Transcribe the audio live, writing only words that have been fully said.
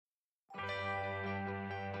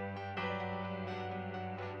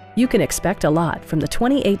You can expect a lot from the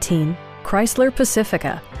 2018 Chrysler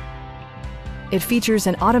Pacifica. It features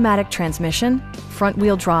an automatic transmission,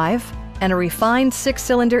 front-wheel drive, and a refined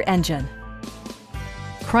 6-cylinder engine.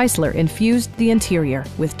 Chrysler infused the interior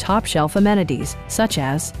with top-shelf amenities such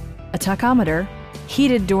as a tachometer,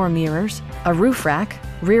 heated door mirrors, a roof rack,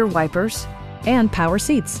 rear wipers, and power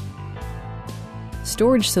seats.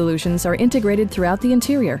 Storage solutions are integrated throughout the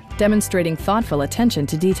interior, demonstrating thoughtful attention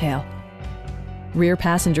to detail. Rear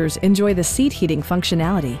passengers enjoy the seat heating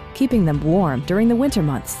functionality, keeping them warm during the winter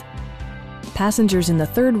months. Passengers in the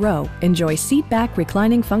third row enjoy seat-back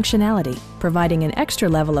reclining functionality, providing an extra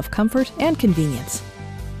level of comfort and convenience.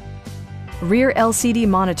 Rear LCD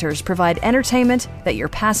monitors provide entertainment that your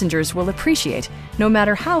passengers will appreciate, no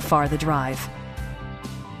matter how far the drive.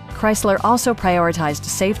 Chrysler also prioritized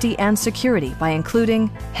safety and security by including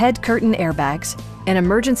head curtain airbags, an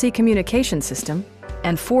emergency communication system,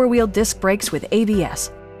 and 4-wheel disc brakes with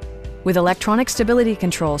ABS. With electronic stability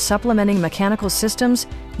control supplementing mechanical systems,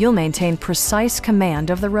 you'll maintain precise command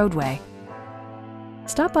of the roadway.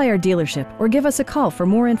 Stop by our dealership or give us a call for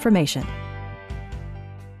more information.